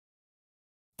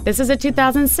This is a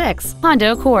 2006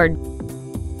 Honda Accord.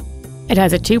 It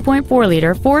has a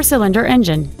 2.4-liter four-cylinder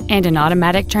engine and an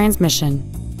automatic transmission.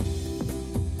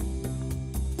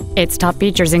 Its top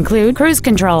features include cruise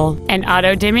control, an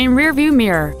auto-dimming rearview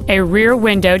mirror, a rear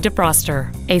window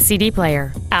defroster, a CD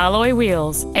player, alloy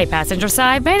wheels, a passenger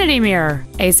side vanity mirror,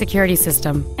 a security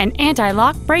system, an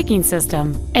anti-lock braking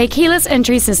system, a keyless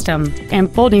entry system,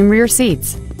 and folding rear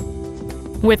seats.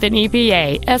 With an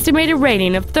EPA estimated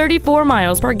rating of 34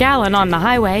 miles per gallon on the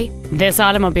highway, this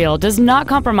automobile does not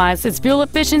compromise its fuel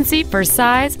efficiency for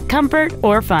size, comfort,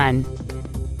 or fun.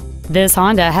 This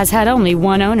Honda has had only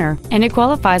one owner, and it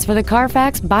qualifies for the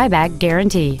Carfax buyback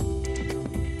guarantee.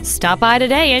 Stop by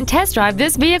today and test drive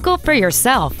this vehicle for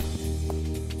yourself.